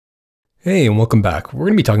Hey, and welcome back. We're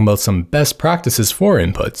going to be talking about some best practices for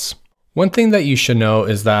inputs. One thing that you should know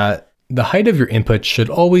is that the height of your input should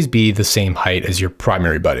always be the same height as your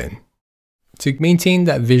primary button to maintain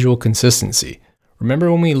that visual consistency.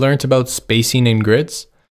 Remember when we learned about spacing in grids?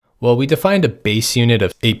 Well, we defined a base unit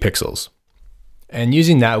of 8 pixels. And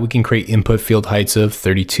using that, we can create input field heights of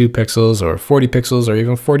 32 pixels or 40 pixels or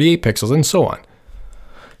even 48 pixels and so on.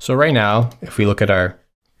 So right now, if we look at our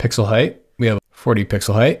pixel height, we have a 40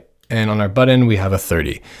 pixel height. And on our button, we have a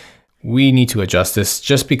 30. We need to adjust this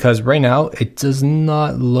just because right now it does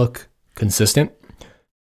not look consistent.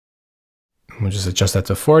 We'll just adjust that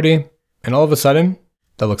to 40. And all of a sudden,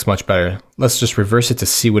 that looks much better. Let's just reverse it to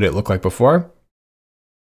see what it looked like before.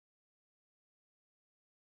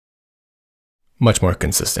 Much more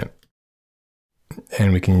consistent.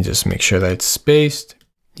 And we can just make sure that it's spaced.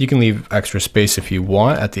 You can leave extra space if you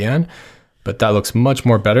want at the end, but that looks much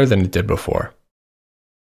more better than it did before.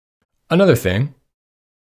 Another thing,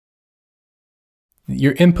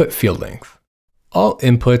 your input field length. All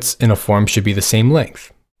inputs in a form should be the same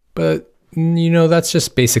length, but that's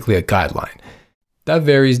just basically a guideline. That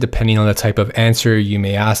varies depending on the type of answer you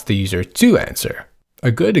may ask the user to answer.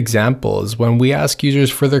 A good example is when we ask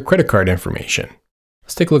users for their credit card information.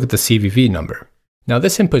 Let's take a look at the CVV number. Now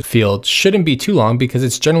this input field shouldn't be too long because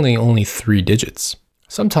it's generally only 3 digits.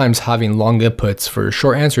 Sometimes having long inputs for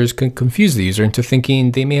short answers can confuse the user into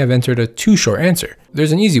thinking they may have entered a too short answer.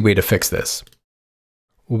 There's an easy way to fix this.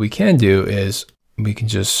 What we can do is we can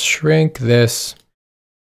just shrink this,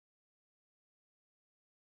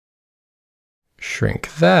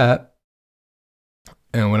 shrink that.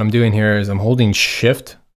 And what I'm doing here is I'm holding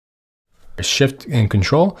Shift and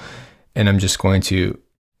Control, and I'm just going to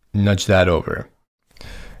nudge that over.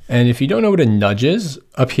 And if you don't know what a nudge is,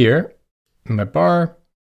 up here in my bar,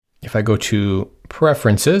 if I go to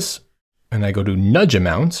Preferences and I go to Nudge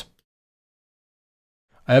Amount,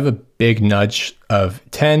 I have a big nudge of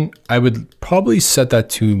 10. I would probably set that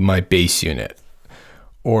to my base unit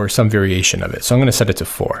or some variation of it. So I'm going to set it to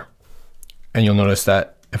 4. And you'll notice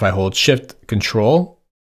that if I hold Shift Control,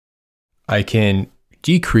 I can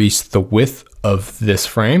decrease the width of this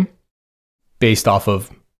frame based off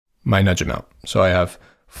of my nudge amount. So I have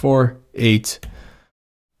 4, 8,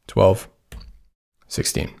 12,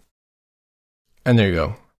 16. And there you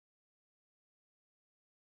go.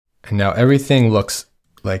 And now everything looks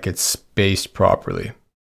like it's spaced properly.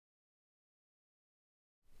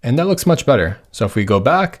 And that looks much better. So if we go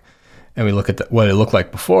back and we look at what it looked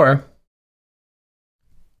like before,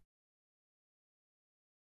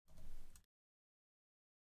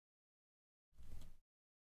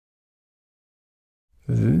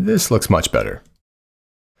 this looks much better.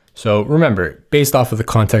 So remember, based off of the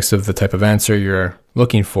context of the type of answer you're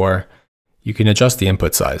looking for, you can adjust the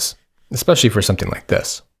input size, especially for something like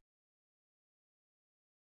this.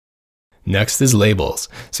 Next is labels.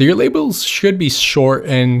 So your labels should be short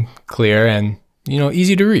and clear and,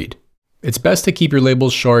 easy to read. It's best to keep your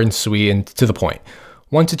labels short and sweet and to the point.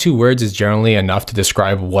 1 to 2 words is generally enough to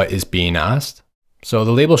describe what is being asked. So the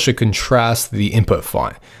label should contrast the input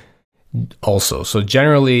font also. So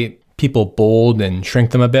generally, people bold and shrink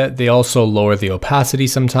them a bit. They also lower the opacity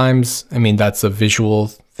sometimes. That's a visual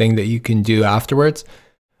thing that you can do afterwards.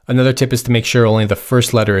 Another tip is to make sure only the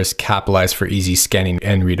first letter is capitalized for easy scanning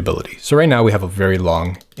and readability. So right now we have a very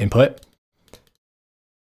long input.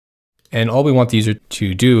 And all we want the user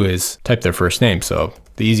to do is type their first name. So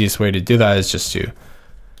the easiest way to do that is just to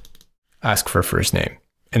ask for first name.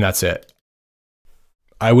 And that's it.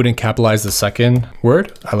 I wouldn't capitalize the second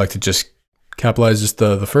word. I like to just capitalize just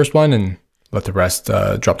the first one and let the rest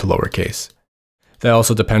drop to lowercase. That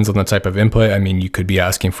also depends on the type of input. You could be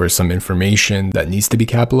asking for some information that needs to be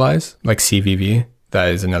capitalized, like CVV. That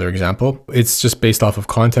is another example. It's just based off of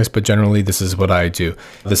context, but generally this is what I do.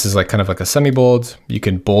 This is kind of like a semi-bold. You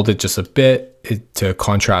can bold it just a bit to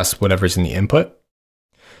contrast whatever's in the input.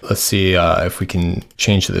 Let's see if we can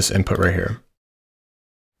change this input right here.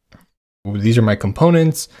 These are my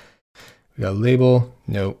components. We got label,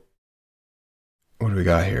 nope. What do we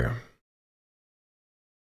got here?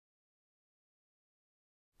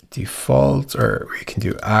 Default, or we can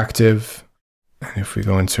do active. And if we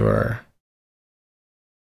go into our,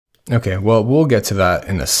 okay, well, we'll get to that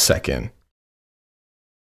in a second.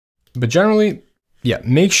 But generally, yeah,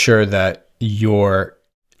 make sure that your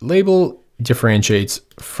label differentiates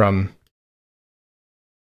from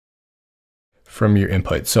your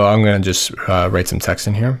input. So I'm going to just write some text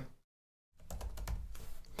in here.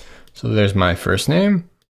 So there's my first name.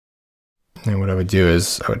 And what I would do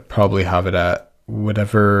is I would probably have it at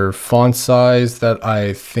whatever font size that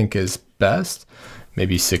I think is best,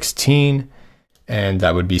 maybe 16. And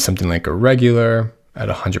that would be something like a regular at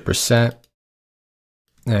 100%.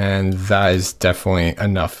 And that is definitely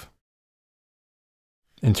enough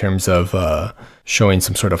in terms of showing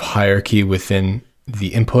some sort of hierarchy within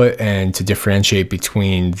the input and to differentiate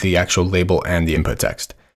between the actual label and the input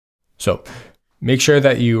text. So make sure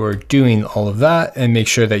that you are doing all of that and make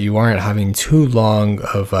sure that you aren't having too long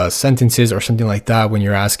of sentences or something like that when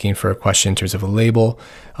you're asking for a question in terms of a label.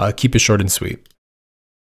 Keep it short and sweet.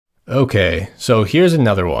 Okay, so here's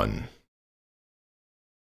another one.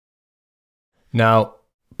 Now,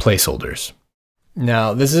 placeholders.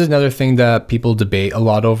 Now, this is another thing that people debate a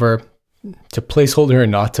lot over. To placeholder or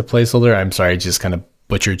not to placeholder. I'm sorry, I just kind of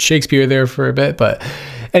butchered Shakespeare there for a bit. But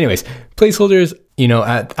anyways, placeholders, you know,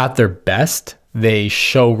 at their best, they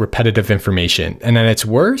show repetitive information. And at its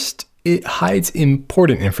worst, it hides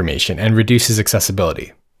important information and reduces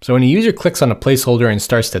accessibility. So when a user clicks on a placeholder and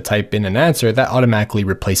starts to type in an answer, that automatically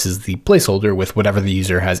replaces the placeholder with whatever the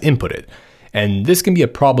user has inputted. And this can be a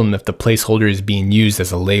problem if the placeholder is being used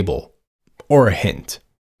as a label or a hint.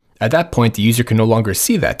 At that point, the user can no longer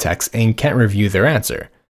see that text and can't review their answer.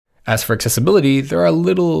 As for accessibility, they're a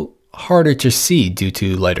little harder to see due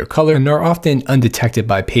to lighter color and are often undetected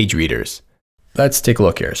by page readers. Let's take a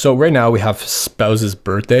look here. So right now we have spouse's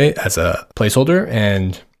birthday as a placeholder,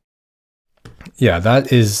 and yeah,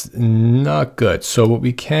 that is not good. So what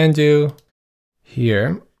we can do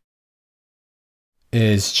here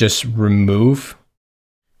is just remove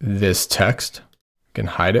this text. We can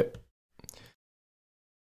hide it.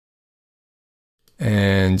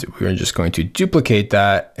 And we're just going to duplicate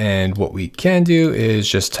that. And what we can do is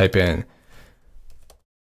just type in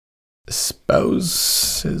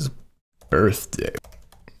spouse's birthday.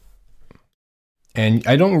 And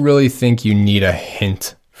I don't really think you need a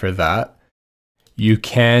hint for that. You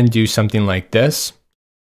can do something like this.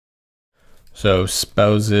 So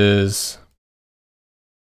spouses.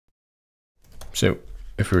 So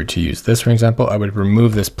if we were to use this, for example, I would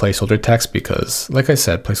remove this placeholder text because, like I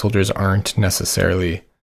said, placeholders aren't necessarily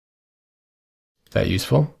that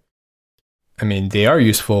useful. I mean, they are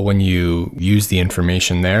useful when you use the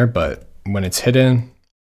information there, but when it's hidden,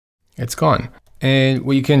 it's gone. And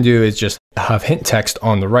what you can do is just have hint text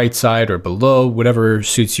on the right side or below, whatever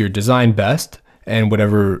suits your design best and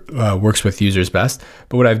whatever works with users best.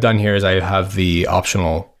 But what I've done here is I have the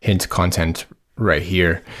optional hint content right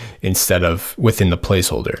here instead of within the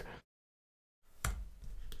placeholder.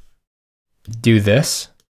 Do this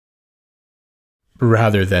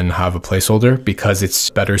rather than have a placeholder because it's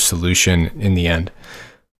a better solution in the end.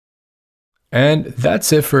 And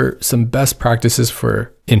that's it for some best practices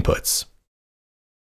for inputs.